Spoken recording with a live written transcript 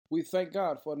We thank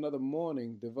God for another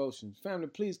morning devotion. Family,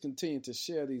 please continue to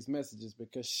share these messages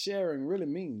because sharing really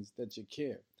means that you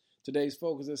care. Today's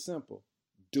focus is simple.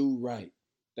 Do right.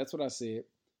 That's what I said.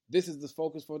 This is the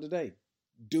focus for today.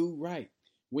 Do right.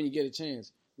 When you get a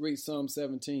chance, read Psalm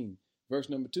 17. Verse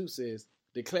number 2 says,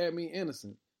 declare me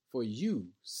innocent, for you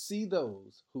see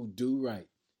those who do right.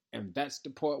 And that's the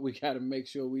part we got to make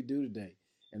sure we do today.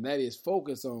 And that is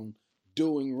focus on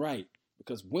doing right.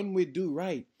 Because when we do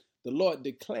right, the Lord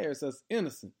declares us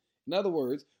innocent. In other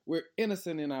words, we're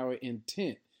innocent in our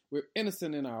intent. We're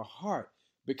innocent in our heart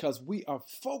because we are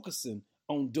focusing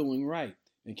on doing right.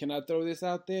 And can I throw this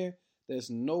out there? There's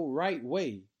no right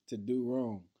way to do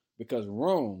wrong because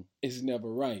wrong is never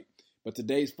right. But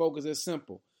today's focus is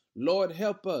simple. Lord,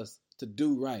 help us to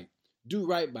do right. Do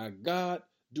right by God,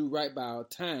 do right by our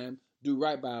time, do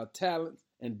right by our talents,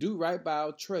 and do right by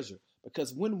our treasure.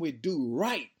 Because when we do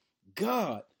right,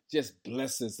 God just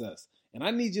blesses us. And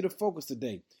I need you to focus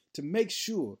today to make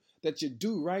sure that you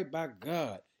do right by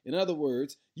God. In other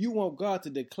words, you want God to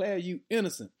declare you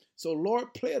innocent. So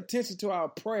Lord, pay attention to our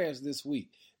prayers this week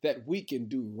that we can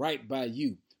do right by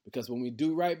you. Because when we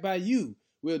do right by you,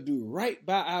 we'll do right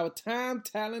by our time,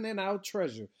 talent, and our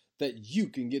treasure that you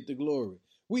can get the glory.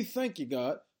 We thank you,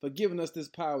 God, for giving us this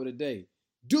power today.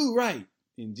 Do right.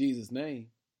 In Jesus' name,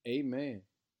 amen.